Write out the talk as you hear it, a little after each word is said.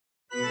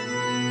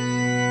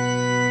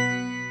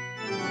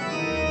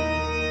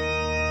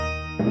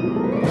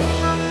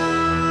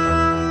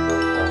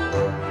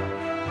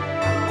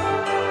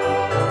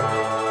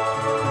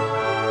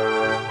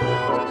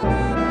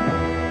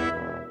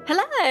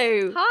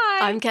Hello.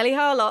 Hi. I'm Kelly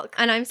Harlock.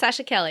 And I'm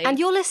Sasha Kelly. And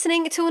you're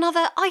listening to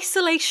another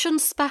isolation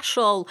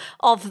special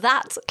of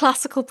That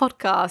Classical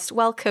Podcast.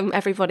 Welcome,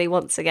 everybody,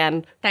 once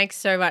again. Thanks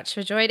so much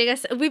for joining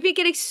us. We've been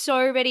getting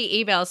so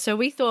many emails, so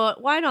we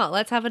thought, why not?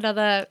 Let's have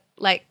another,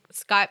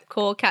 Skype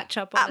call catch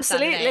up on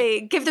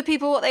Absolutely. Give the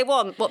people what they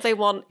want. What they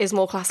want is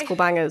more classical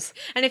bangers.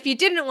 And if you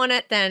didn't want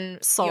it, then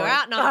you're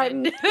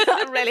outnumbered.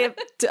 I really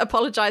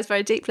apologise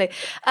very deeply.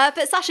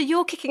 But Sasha,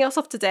 you're kicking us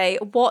off today.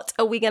 What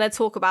are we going to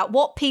talk about?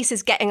 What piece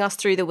is getting us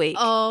through the week?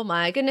 Oh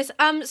my goodness.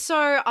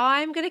 So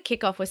I'm going to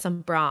kick off with some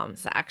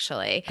Brahms,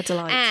 actually. A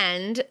delight.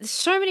 And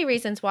so many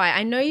reasons why.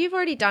 I know you've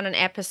already done an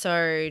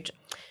episode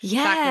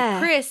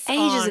back with Chris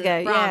ages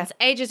ago. Brahms,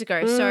 ages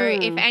ago. So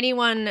if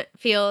anyone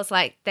feels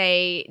like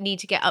they need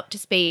to get up to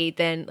speed,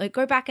 then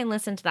go back and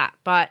listen to that.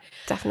 But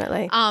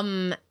definitely.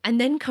 And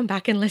then come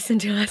back and listen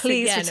to us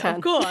Please again. return.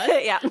 Of course.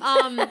 Yeah.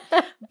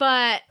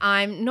 But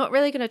I'm not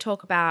really going to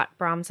talk about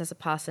Brahms as a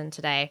person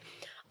today,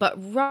 but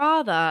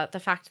rather the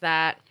fact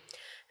that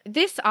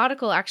this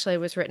article actually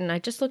was written, I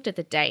just looked at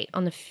the date,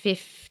 on the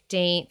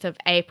 15th of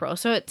April.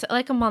 So it's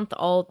like a month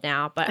old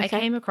now, but I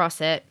came across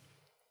it.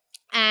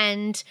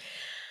 And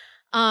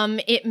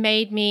it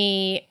made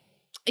me,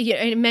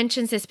 it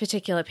mentions this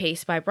particular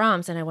piece by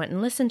Brahms, and I went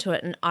and listened to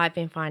it, and I've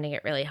been finding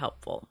it really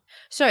helpful.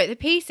 So the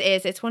piece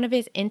it's one of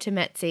his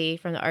intermezzi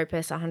from the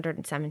Opus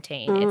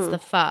 117. It's the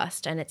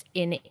first, and it's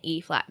in E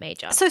flat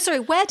major. So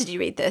sorry, where did you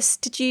read this?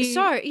 Did you?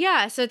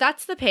 So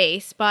that's the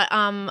piece. But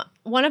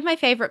one of my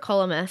favorite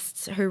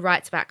columnists who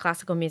writes about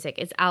classical music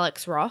is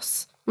Alex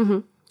Ross. Mm-hmm.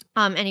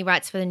 And he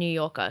writes for the New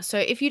Yorker. So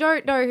if you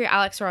don't know who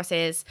Alex Ross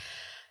is,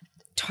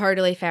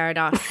 totally fair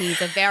enough.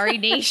 He's a very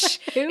niche.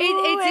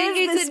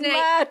 it's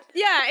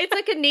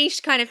like a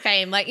niche kind of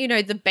fame. Like,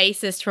 the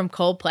bassist from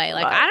Coldplay.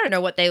 Like, I don't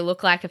know what they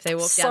look like if they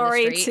walk down the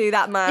street. Sorry to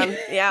that man.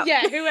 Yeah.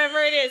 Yeah,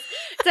 whoever it is.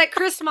 It's like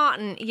Chris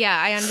Martin. Yeah,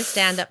 I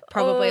understand that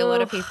probably a lot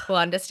of people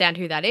understand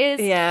who that is.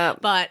 Yeah.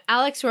 But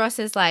Alex Ross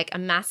is like a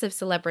massive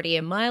celebrity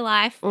in my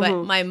life,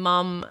 but my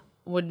mum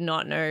would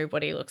not know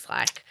what he looks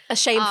like. A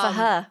shame for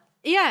her.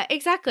 Yeah,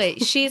 exactly.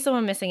 She's the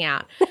one missing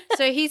out.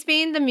 So he's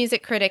been the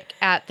music critic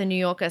at the New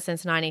Yorker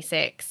since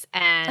 '96,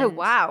 and oh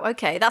wow,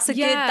 okay, that's a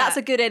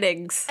good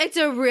innings. It's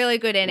a really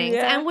good innings,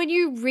 and when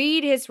you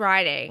read his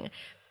writing,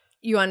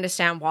 you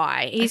understand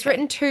why. He's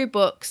written 2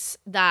 books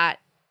that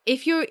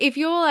if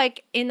you're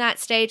like in that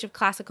stage of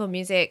classical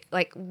music,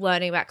 like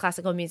learning about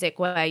classical music,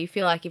 where you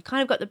feel like you've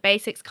kind of got the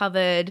basics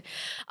covered,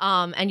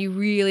 and you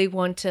really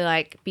want to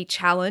like be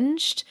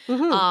challenged,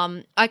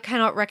 I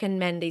cannot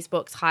recommend these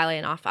books highly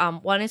enough.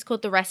 One is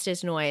called The Rest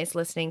Is Noise,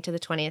 Listening to the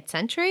 20th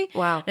Century.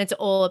 Wow. And it's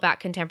all about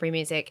contemporary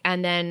music.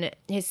 And then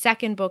his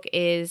second book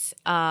is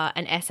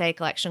an essay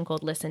collection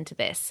called Listen to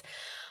This.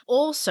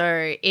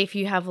 Also, if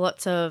you have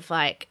lots of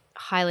like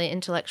highly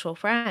intellectual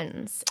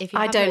friends, if you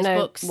have those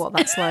books, what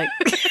that's like.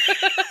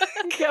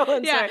 Go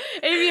on, sorry.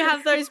 If you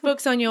have those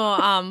books on your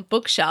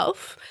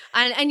bookshelf,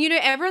 and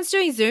everyone's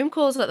doing Zoom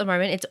calls at the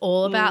moment, it's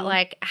all about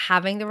like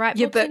having the right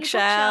books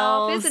bookshelf,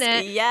 on your bookshelf,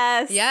 isn't it?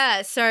 Yes.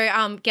 Yeah.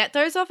 So get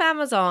those off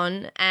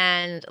Amazon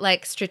and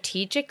like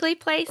strategically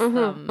place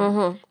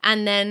them,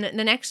 and then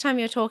the next time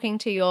you're talking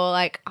to your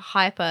like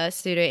hyper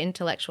pseudo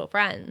intellectual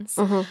friends,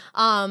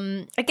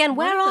 again,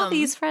 where are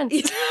these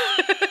friends?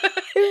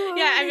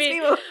 Yeah, I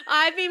mean,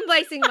 I've been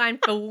placing mine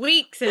for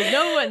weeks and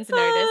no one's noticed.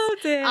 Oh,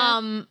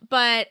 dear.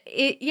 But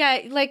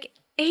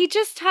he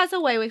just has a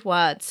way with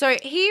words. So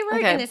he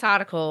wrote in this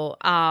article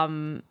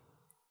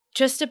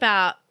just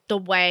about the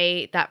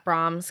way that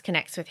Brahms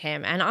connects with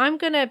him. And I'm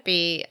going to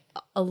be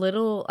a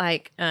little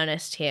like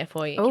earnest here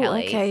for you,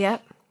 Kelly. Okay,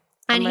 yep.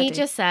 And he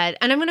just said,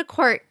 and I'm going to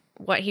quote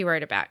what he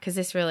wrote about because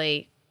this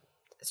really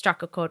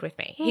struck a chord with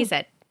me. He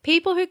said,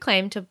 "People who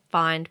claim to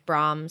find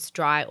Brahms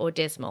dry or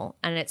dismal,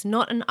 and it's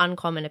not an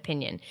uncommon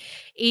opinion,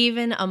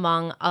 even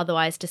among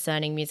otherwise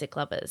discerning music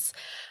lovers,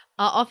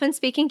 are often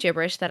speaking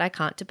gibberish that I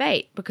can't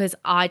debate because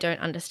I don't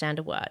understand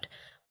a word.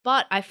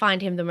 But I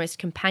find him the most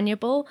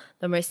companionable,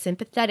 the most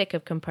sympathetic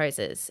of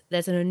composers.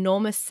 There's an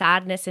enormous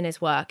sadness in his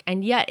work,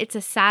 and yet it's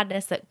a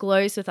sadness that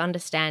glows with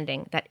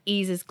understanding, that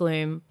eases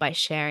gloom by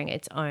sharing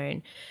its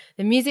own.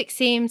 The music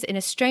seems, in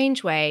a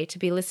strange way, to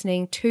be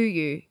listening to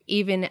you,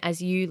 even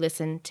as you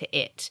listen to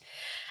it.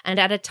 And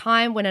at a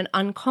time when an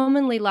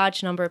uncommonly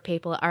large number of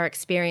people are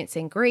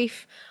experiencing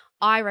grief,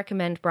 I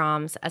recommend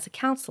Brahms as a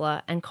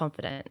counselor and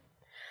confidant."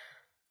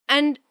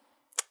 And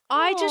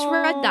I just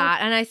read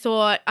that and I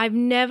thought, I've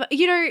never,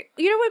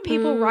 when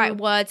people write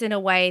words in a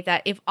way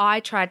that if I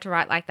tried to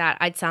write like that,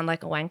 I'd sound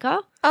like a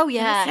wanker. Oh,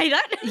 yeah. Can I say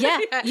that? Yeah,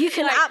 you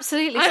can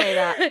absolutely say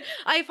that.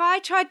 If I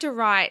tried to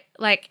write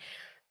like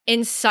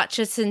in such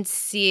a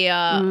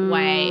sincere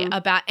way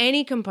about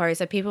any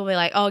composer, people will be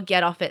like, "Oh,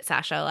 get off it,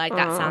 Sasha. Like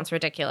that sounds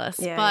ridiculous."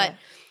 Yeah, but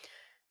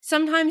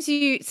sometimes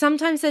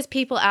there's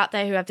people out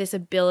there who have this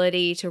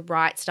ability to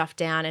write stuff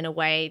down in a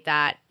way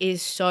that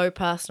is so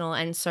personal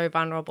and so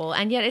vulnerable,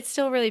 and yet it's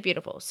still really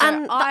beautiful. So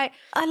And I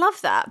love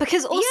that,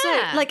 because also,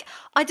 Yeah. like,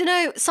 I don't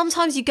know,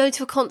 sometimes you go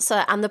to a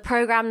concert and the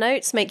program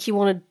notes make you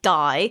want to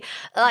die.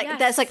 Like, Yes.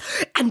 there's like,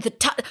 and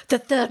the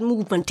third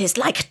movement is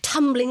like a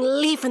tumbling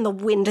leaf in the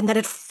wind, and then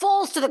it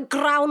falls to the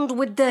ground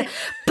with the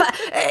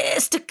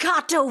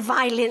staccato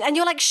violin. And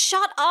you're like,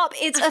 shut up,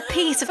 it's a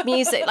piece of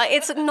music. Like,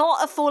 it's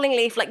not a falling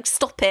leaf. Like,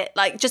 stop it.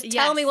 Like, just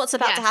tell Yes, me what's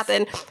about to yes.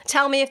 happen.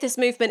 Tell me if this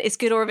movement is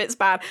good or if it's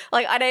bad.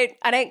 Like, I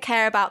don't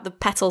care about the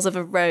petals of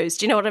a rose.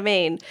 Do you know what I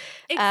mean?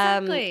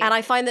 Exactly. And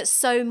I find that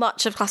so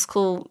much of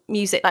classical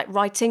music, like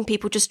writing,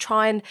 people just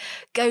try and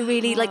go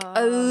really like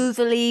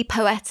overly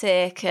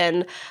poetic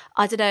and,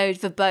 I don't know,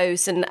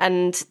 verbose.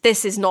 And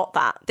this is not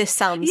that. This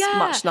sounds Yeah.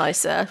 much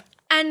nicer.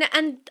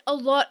 And a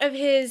lot of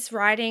his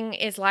writing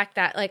is like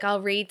that. Like, I'll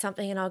read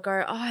something and I'll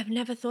go, oh, I've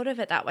never thought of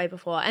it that way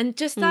before. And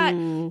just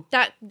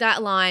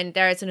that line,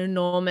 there is an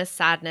enormous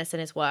sadness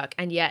in his work,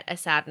 and yet a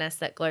sadness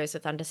that glows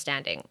with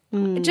understanding.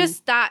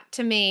 Just that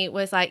to me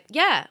was like,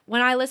 yeah,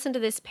 when I listened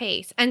to this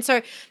piece. And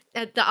so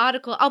the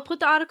article, I'll put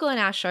the article in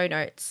our show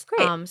notes.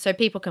 Great. So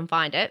people can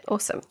find it.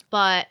 Awesome.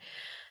 But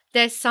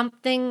there's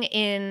something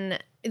in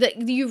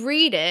that you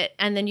read it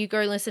and then you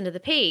go listen to the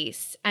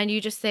piece and you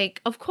just think,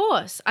 of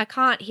course, I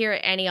can't hear it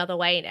any other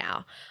way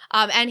now.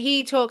 And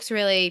he talks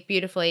really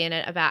beautifully in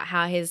it about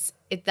how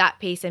that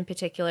piece in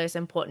particular is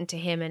important to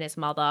him and his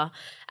mother.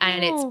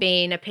 And it's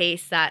been a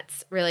piece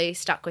that's really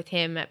stuck with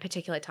him at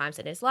particular times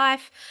in his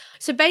life.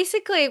 So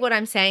basically what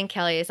I'm saying,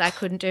 Kelly, is I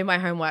couldn't do my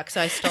homework,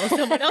 so I stole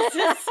someone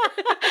else's.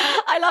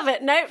 I love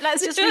it. No,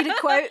 let's just read a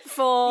quote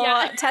for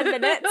 10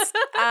 minutes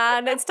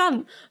and it's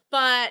done.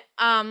 But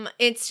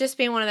it's just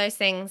been one of those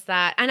things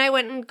that, and I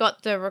went and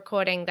got the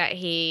recording that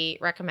he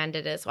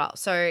recommended as well.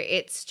 So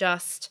it's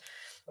just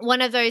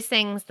one of those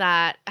things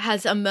that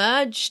has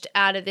emerged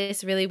out of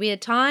this really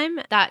weird time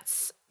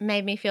that's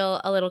made me feel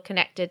a little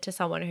connected to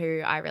someone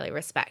who I really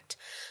respect.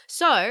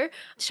 So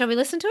shall we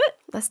listen to it?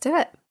 Let's do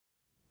it.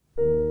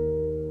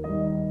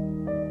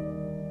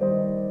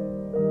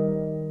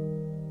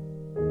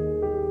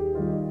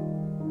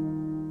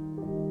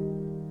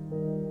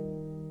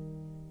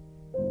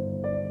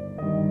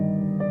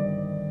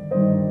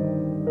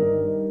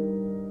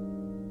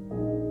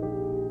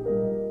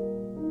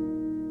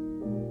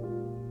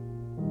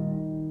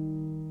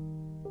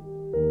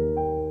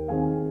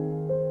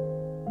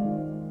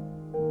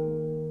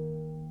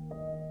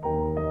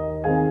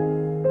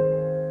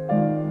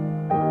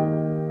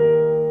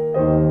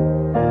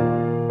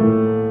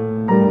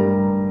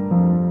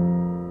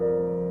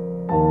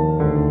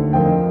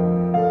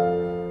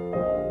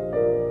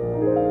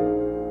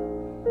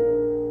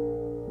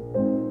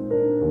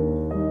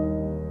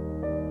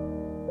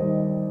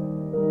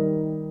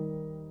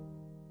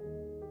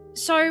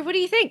 So what do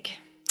you think?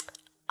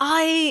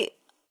 I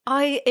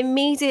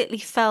immediately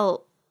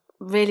felt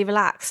really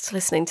relaxed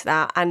listening to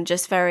that and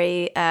just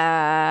very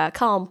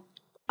calm.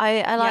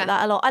 I like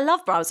that a lot. I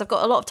love Brahms. I've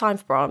got a lot of time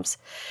for Brahms.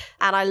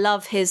 And I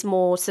love his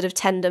more sort of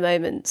tender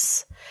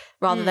moments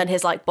rather than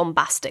his like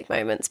bombastic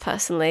moments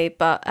personally.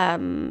 But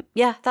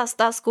yeah,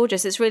 that's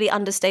gorgeous. It's really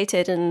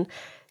understated and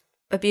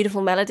a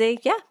beautiful melody.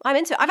 Yeah, I'm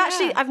into it.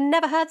 I've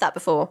never heard that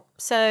before.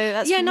 So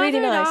that's really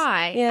neither nice. had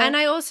I. Yeah. And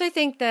I also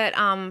think that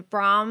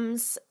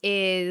Brahms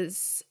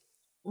is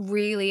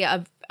really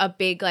a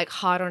big like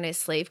heart on his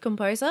sleeve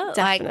composer.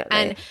 Definitely.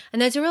 Like and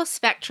there's a real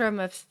spectrum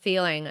of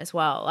feeling as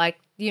well. Like,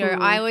 you know,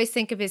 I always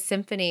think of his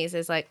symphonies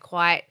as like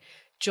quite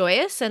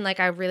joyous and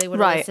like I really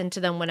want to listen to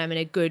them when I'm in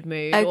a good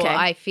mood or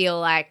I feel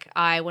like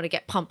I want to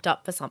get pumped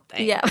up for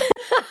something. Yeah.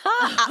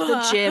 At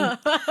the gym.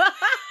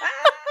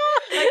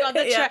 Like on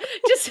the track.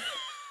 Just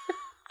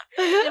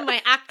in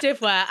my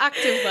active wear,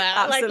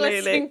 like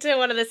listening to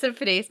one of the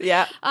symphonies.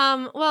 Yeah.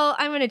 Well,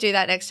 I'm going to do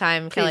that next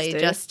time, Kelly, do.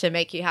 just to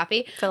make you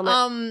happy. Film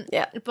it.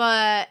 Yeah.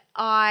 But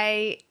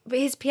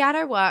his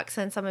piano works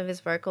and some of his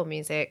vocal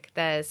music,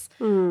 there's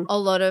a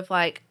lot of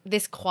like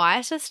this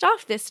quieter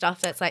stuff, this stuff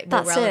that's like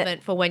more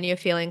relevant for when you're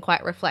feeling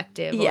quite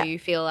reflective or you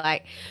feel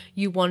like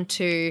you want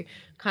to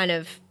kind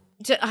of,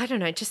 I don't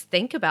know, just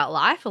think about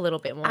life a little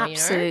bit more,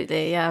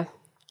 Absolutely, you know? yeah.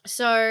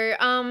 So,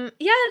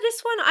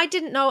 this one I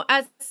didn't know.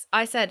 As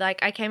I said,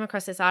 like I came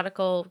across this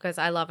article because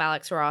I love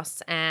Alex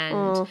Ross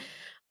and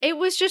it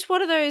was just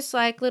one of those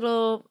like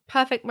little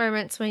perfect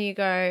moments when you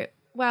go,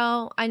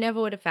 well, I never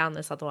would have found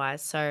this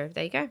otherwise. So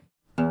there you go.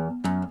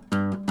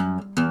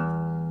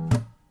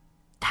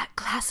 That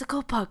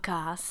classical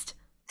podcast.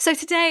 So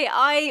today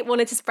I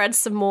wanted to spread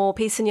some more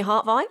peace in your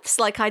heart vibes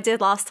like I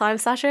did last time,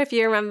 Sasha, if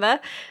you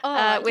remember,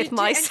 with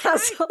my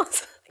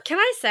Sazzles. Can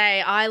I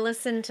say I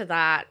listened to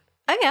that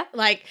Oh, yeah.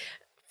 like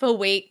for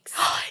weeks.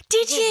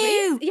 Did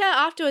you? Yeah,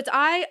 afterwards.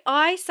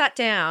 I sat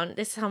down.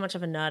 This is how much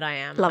of a nerd I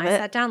am. Love it. I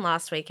sat down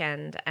last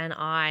weekend and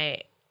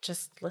I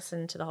just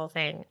listened to the whole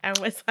thing and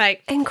was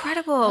like,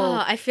 incredible.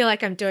 Oh, I feel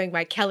like I'm doing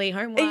my Kelly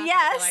homework.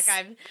 Yes. Like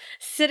I'm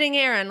sitting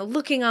here and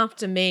looking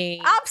after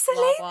me.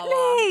 Absolutely. Blah, blah,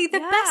 blah.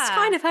 The best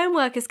kind of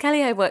homework is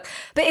Kelly homework.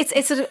 But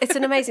it's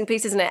an amazing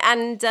piece, isn't it?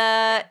 And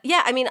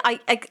I mean, I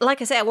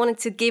like I say, I wanted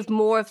to give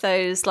more of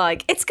those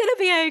like, it's going to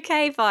be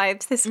okay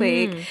vibes this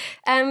week.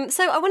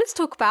 So I wanted to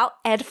talk about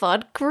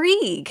Edvard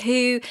Grieg,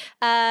 who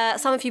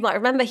some of you might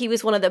remember, he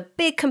was one of the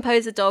big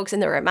composer dogs in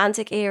the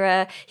Romantic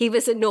era. He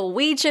was a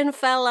Norwegian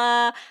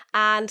fella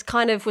and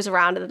kind of was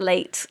around in the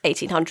late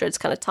 1800s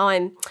kind of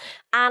time.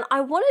 And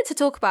I wanted to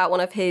talk about one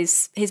of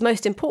his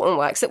most important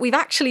works that we've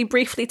actually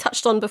briefly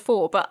touched on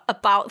before, but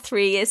about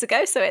 3 years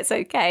ago, so it's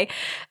okay.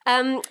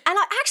 And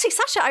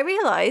Sasha, I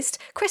realised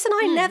Chris and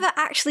I never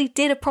actually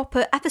did a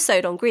proper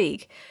episode on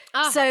Grieg.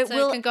 So it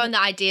can go in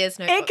the ideas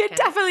notebook. It could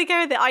definitely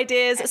go in the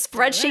ideas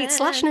spreadsheet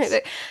 /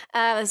 notebook.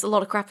 There's a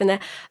lot of crap in there.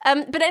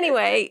 But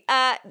anyway,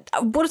 I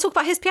want to talk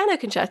about his piano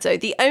concerto,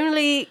 the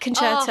only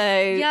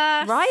concerto,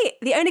 right?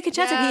 The only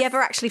concerto he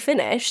ever actually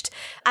finished,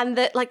 and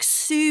that like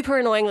super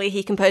annoyingly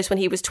he composed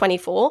when he was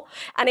 24.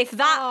 And if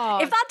that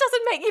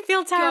doesn't make you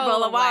feel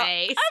terrible about,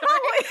 I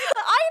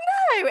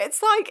know,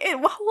 it's like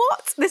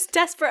what this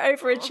desperate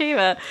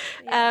overachiever.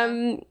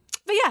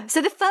 But yeah,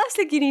 so the first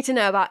thing you need to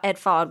know about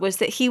Edvard was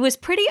that he was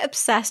pretty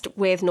obsessed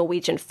with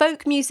Norwegian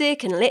folk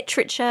music and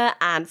literature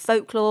and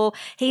folklore.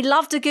 He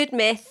loved a good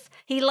myth.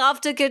 He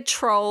loved a good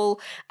troll,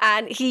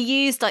 and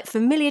he used like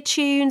familiar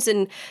tunes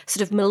and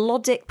sort of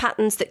melodic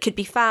patterns that could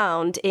be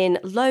found in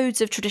loads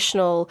of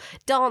traditional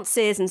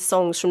dances and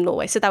songs from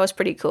Norway. So that was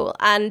pretty cool.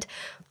 And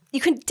you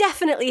can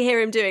definitely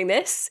hear him doing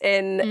this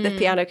in the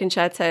piano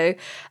concerto.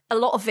 A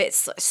lot of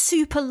it's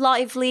super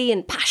lively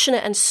and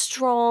passionate and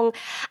strong.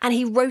 And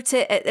he wrote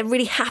it at a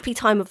really happy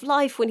time of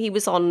life when he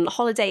was on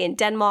holiday in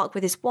Denmark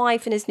with his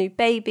wife and his new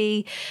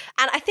baby.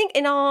 And I think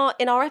in our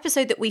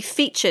episode that we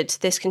featured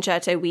this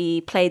concerto,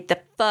 we played the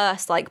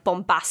first like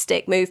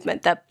bombastic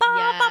movement, the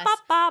ba ba ba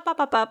ba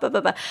ba ba ba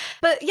ba ba.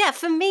 But yeah,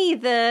 for me,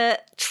 the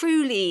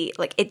truly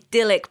like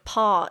idyllic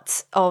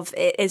part of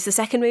it is the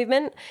second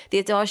movement, the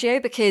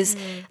Adagio, because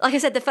like I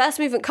said, the first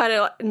movement kind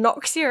of like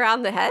knocks you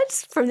around the head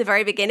from the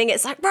very beginning.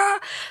 It's like, rah!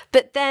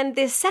 But then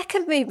this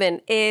second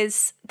movement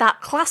is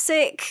that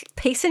classic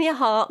peace in your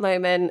heart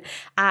moment.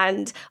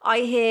 And I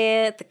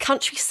hear the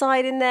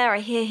countryside in there. I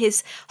hear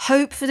his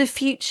hope for the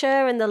future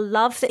and the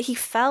love that he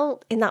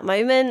felt in that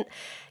moment.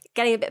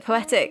 Getting a bit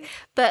poetic.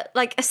 But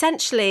like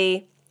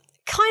essentially,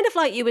 kind of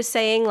like you were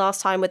saying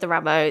last time with the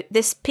Ramo,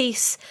 this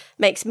piece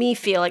makes me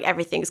feel like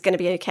everything's going to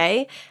be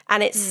okay.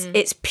 And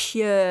it's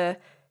pure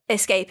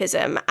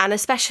escapism, and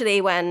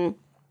especially when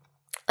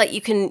like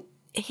you can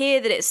hear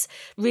that it's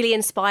really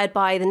inspired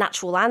by the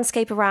natural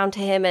landscape around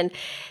him, and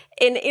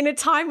in a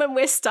time when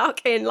we're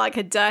stuck in like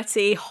a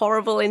dirty,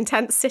 horrible,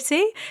 intense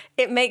city,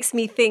 it makes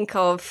me think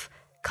of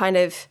kind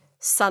of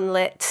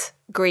sunlit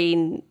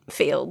green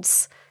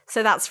fields.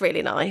 So that's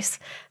really nice.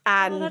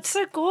 And that's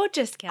so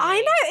gorgeous, Kelly.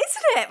 I know,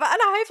 isn't it? But and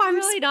I hope I'm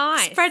really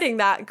nice. Spreading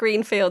that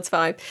green fields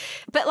vibe.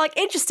 But like,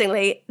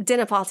 interestingly,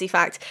 dinner party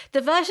fact,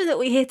 the version that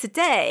we hear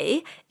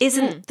today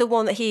isn't the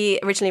one that he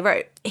originally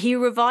wrote. He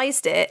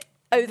revised it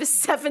over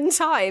 7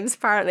 times,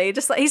 apparently.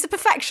 Just like, he's a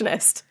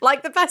perfectionist,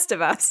 like the best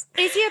of us.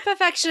 Is he a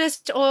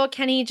perfectionist, or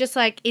can he just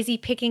like, is he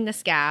picking the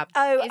scab?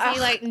 Oh, is he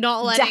like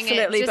not letting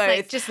definitely it just, both.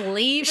 like, just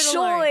leave it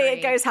alone? Surely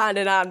it goes hand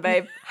in hand,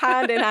 babe.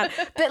 Hand in hand.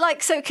 But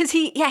like, so because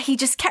he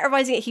just kept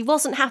revising it. He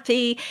wasn't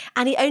happy,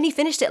 and he only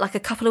finished it like a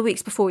couple of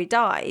weeks before he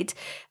died.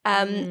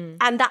 And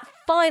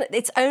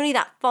it's only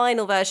that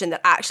final version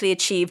that actually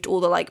achieved all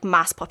the like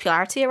mass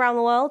popularity around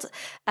the world.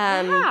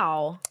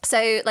 Wow.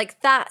 So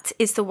like that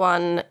is the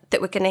one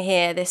that we're going to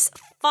hear this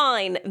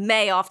fine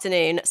May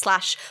afternoon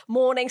 /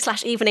 morning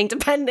 / evening,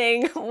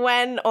 depending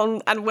when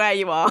on and where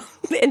you are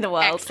in the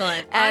world.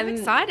 Excellent. I'm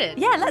excited.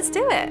 Yeah, let's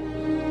do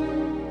it.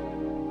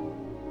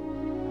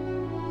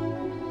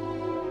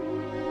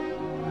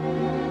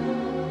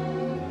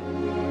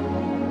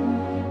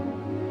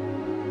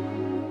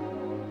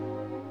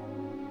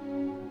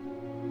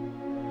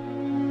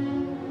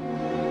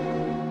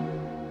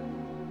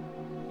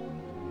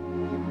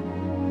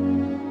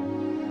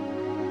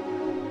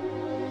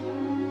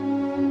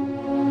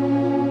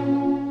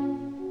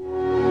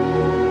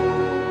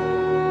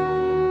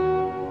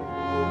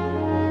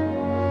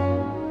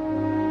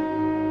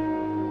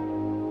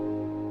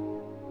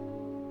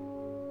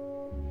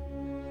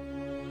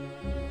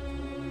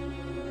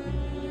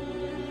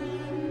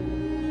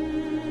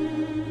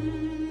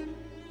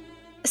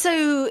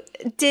 So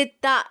did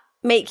that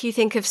make you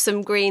think of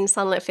some green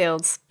sunlit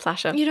fields,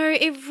 Sasha? You know,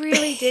 it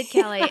really did,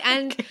 Kelly.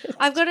 And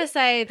I've got to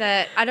say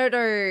that I don't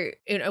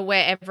know,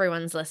 where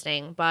everyone's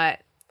listening,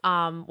 but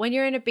when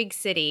you're in a big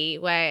city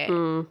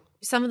where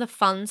some of the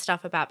fun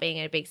stuff about being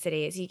in a big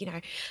city is, you know,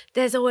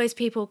 there's always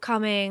people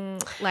coming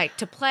like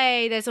to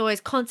play. There's always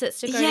concerts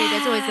to go to.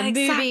 There's always the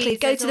movies.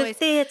 Go to the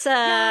theatre.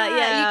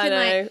 Yeah, you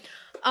can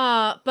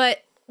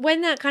but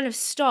when that kind of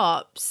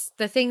stops,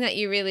 the thing that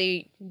you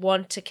really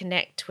want to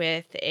connect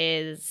with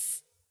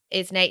is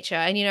is nature.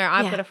 And, you know,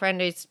 I've got a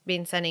friend who's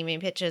been sending me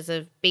pictures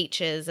of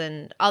beaches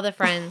and other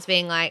friends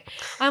being like,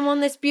 I'm on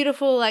this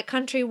beautiful, like,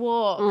 country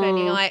walk. And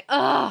you're like,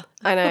 oh,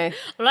 I know.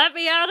 Let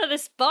me out of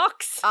this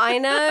box. I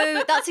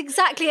know. That's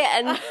exactly it.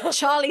 And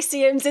Charlie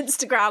Siem's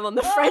Instagram on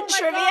the French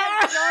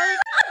Riviera.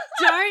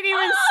 Don't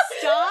even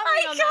start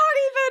me on I can't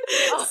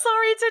even.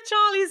 Sorry to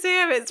Charlie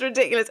Siem. It's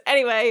ridiculous.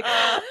 Anyway.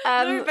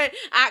 No, but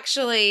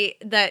actually,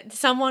 that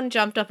someone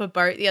jumped off a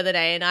boat the other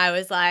day and I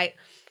was like,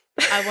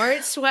 I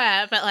won't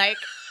swear, but like,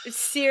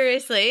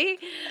 seriously,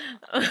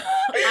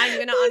 I'm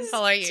going to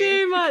unfollow you.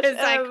 Too much. Because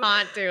I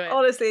can't do it.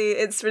 Honestly,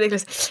 it's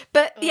ridiculous.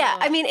 But yeah,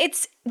 I mean,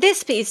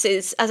 this piece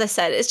is, as I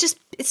said,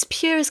 it's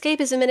pure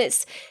escapism, and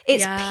it's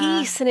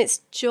peace and it's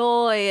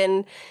joy,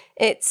 and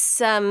it's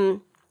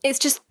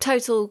just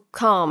total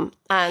calm,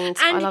 and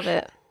I love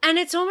it. And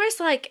it's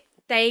almost like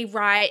they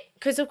write,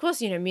 because of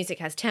course, you know, music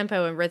has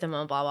tempo and rhythm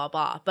and blah, blah,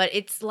 blah, but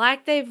it's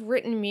like they've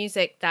written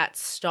music that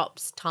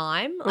stops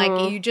time.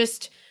 Like you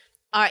just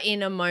are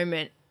in a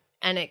moment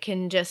and it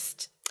can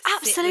just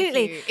absolutely sit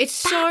with you. It's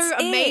so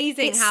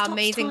amazing how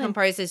amazing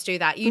composers do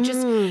that. You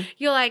just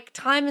you're like,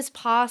 time is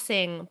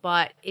passing,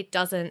 but it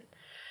doesn't.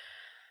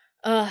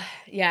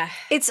 Yeah.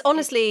 It's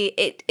honestly,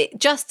 it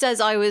just as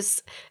I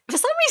was, for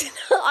some reason,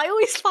 I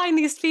always find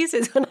these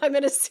pieces when I'm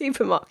in a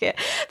supermarket,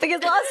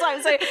 because last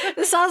time, so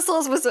the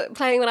Sandstorms was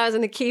playing when I was in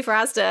the queue for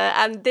Asda,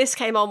 and this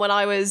came on when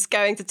I was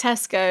going to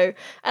Tesco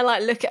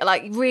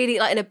and really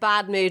in a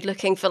bad mood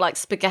looking for like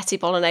spaghetti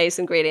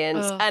bolognese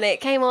ingredients, and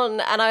it came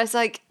on and I was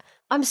like,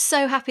 I'm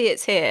so happy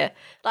it's here.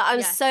 Like,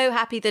 I'm so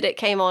happy that it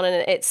came on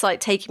and it's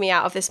like taking me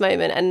out of this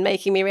moment and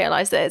making me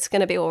realise that it's going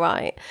to be all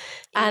right.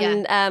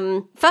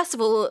 And first of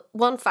all,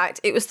 one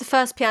fact, it was the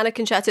first piano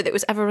concerto that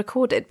was ever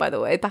recorded, by the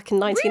way, back in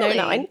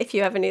 1909, if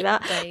you ever knew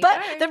that.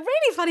 But the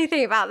really funny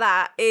thing about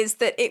that is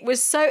that it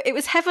was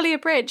heavily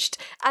abridged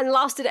and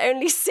lasted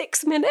only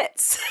 6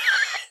 minutes.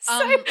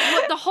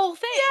 The whole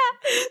thing? Yeah.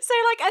 So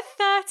like a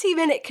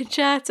 30-minute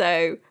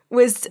concerto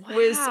was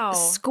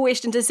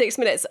squished into 6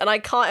 minutes, and I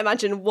can't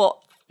imagine what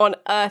on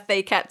earth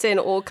they kept in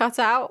or cut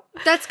out.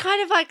 That's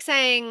kind of like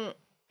saying,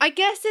 I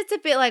guess it's a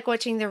bit like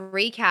watching the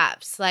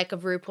recaps like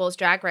of RuPaul's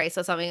Drag Race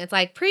or something. It's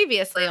like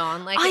previously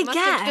on. Like it must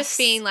have just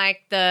been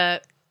like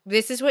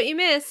this is what you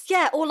missed.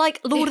 Yeah, or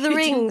like Lord of the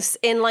Rings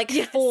in like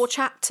 4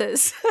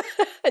 chapters.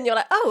 And you're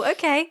like, oh,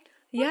 okay.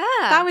 Yeah.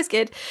 That was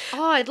good.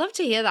 Oh, I'd love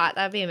to hear that.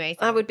 That'd be amazing.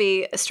 That would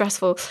be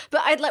stressful.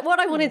 But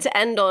what I wanted to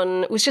end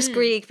on was just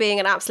Grieg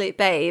being an absolute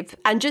babe,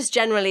 and just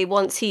generally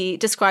once he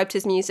described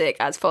his music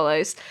as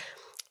follows.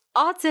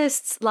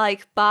 Artists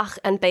like Bach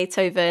and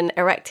Beethoven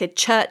erected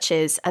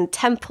churches and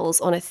temples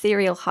on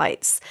ethereal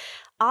heights.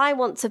 I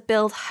want to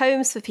build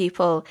homes for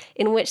people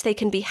in which they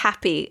can be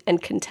happy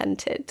and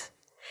contented.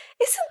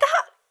 Isn't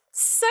that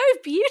so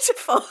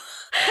beautiful?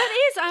 That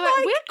is.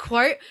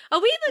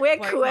 We're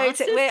quoting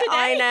today?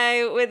 I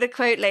know, we're the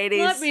quote ladies.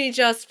 Let me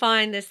just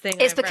find this thing.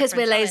 It's because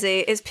we're lazy.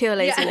 It's pure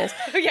laziness.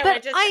 Yeah, we're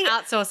just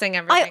outsourcing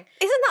everything.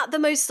 Isn't that the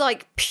most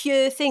like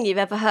pure thing you've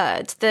ever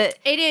heard? That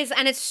it is,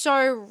 and it's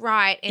so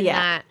right in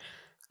that.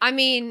 I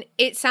mean,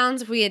 it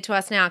sounds weird to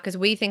us now because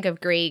we think of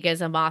Grieg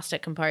as a master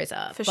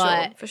composer. For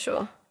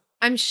sure.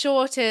 I'm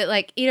sure to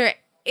like, you know,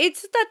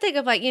 it's that thing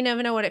of like, you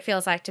never know what it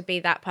feels like to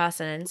be that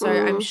person. And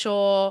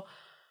so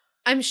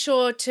I'm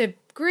sure to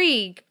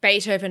Grieg,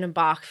 Beethoven and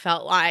Bach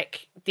felt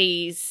like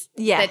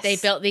that they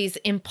built these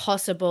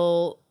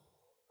impossible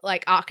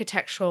like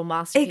architectural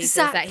masterpieces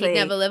that he'd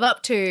never live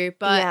up to.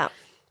 But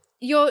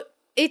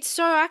it's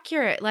so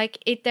accurate. Like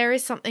there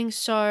is something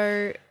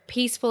so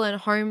peaceful and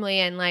homely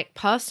and like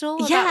personal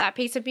about that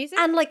piece of music.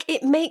 And like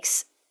it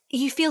makes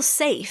you feel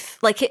safe.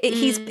 Like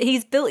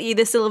he's built you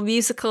this little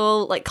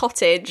musical like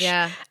cottage,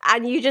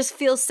 and you just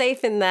feel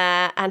safe in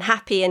there and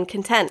happy and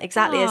content,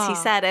 exactly as he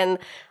said. And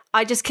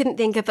I just couldn't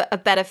think of a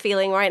better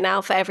feeling right now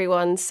for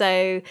everyone.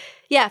 So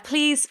yeah,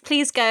 please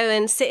go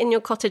and sit in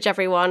your cottage,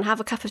 everyone. Have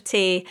a cup of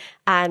tea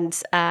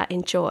and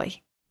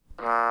enjoy.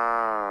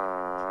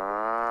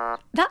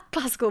 That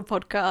Classical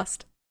Podcast.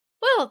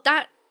 Well,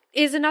 that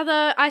is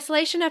another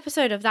isolation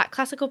episode of That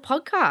Classical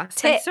Podcast.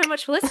 Thanks so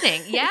much for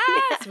listening.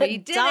 Yes, we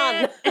did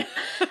it.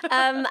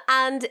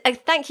 And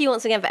thank you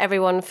once again for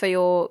everyone for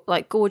your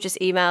like gorgeous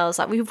emails.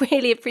 Like we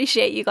really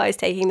appreciate you guys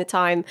taking the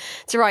time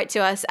to write to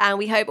us, and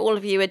we hope all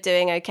of you are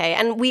doing okay.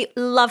 And we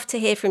love to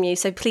hear from you,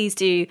 so please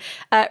do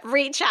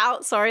reach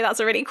out. Sorry, that's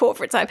a really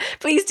corporate time.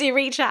 Please do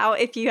reach out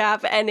if you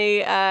have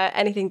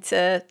anything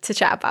to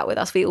chat about with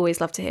us. We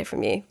always love to hear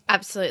from you.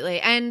 Absolutely.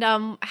 And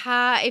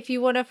if you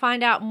want to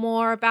find out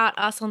more about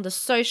us on the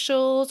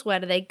socials, where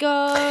do they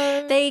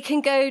go? They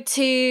can go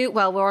to,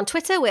 we're on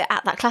Twitter, we're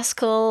at That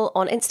Classical.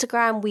 On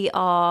Instagram, we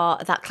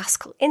are That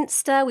Classical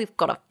Insta. We've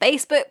got a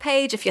Facebook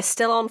page if you're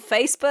still on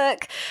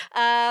Facebook.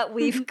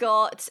 We've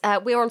got,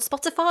 we're on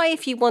Spotify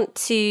if you want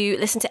to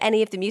listen to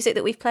any of the music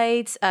that we've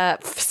played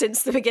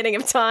since the beginning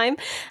of time.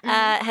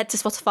 Head to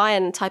Spotify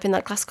and type in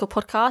That Classical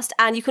Podcast.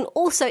 And you can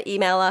also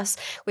email us.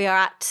 We are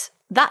at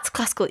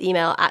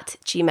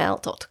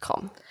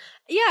thatclassicalemail@gmail.com.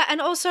 Yeah,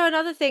 and also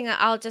another thing that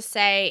I'll just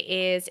say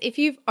is if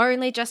you've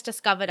only just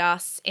discovered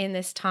us in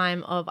this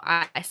time of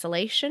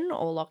isolation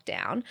or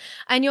lockdown,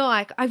 and you're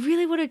like, I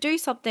really want to do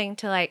something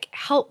to like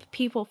help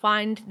people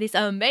find this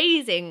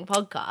amazing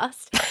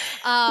podcast.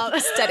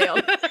 Steady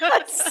on.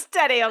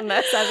 Steady on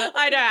this.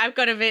 I know, I've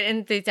got a bit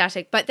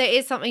enthusiastic, but there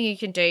is something you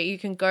can do. You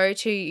can go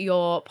to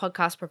your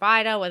podcast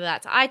provider, whether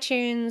that's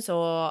iTunes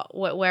or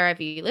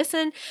wherever you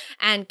listen,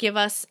 and give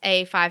us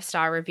a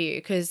 5-star review,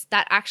 because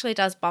that actually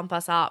does bump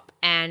us up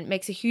and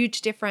makes a huge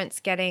difference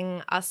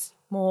getting us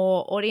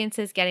more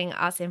audiences, getting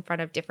us in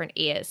front of different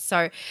ears.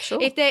 So Sure.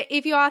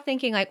 if you are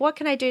thinking like, what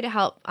can I do to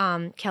help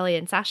Kelly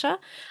and Sasha?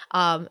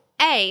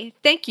 A,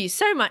 thank you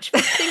so much for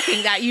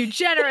thinking that, you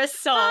generous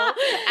soul.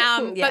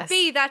 Yes. But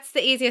B, that's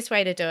the easiest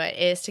way to do it,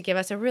 is to give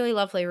us a really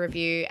lovely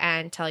review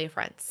and tell your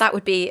friends. That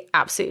would be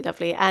absolutely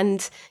lovely.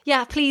 And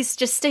yeah, please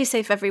just stay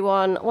safe,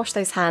 everyone. Wash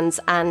those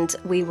hands, and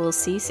we will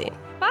see you soon.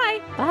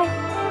 Bye.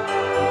 Bye.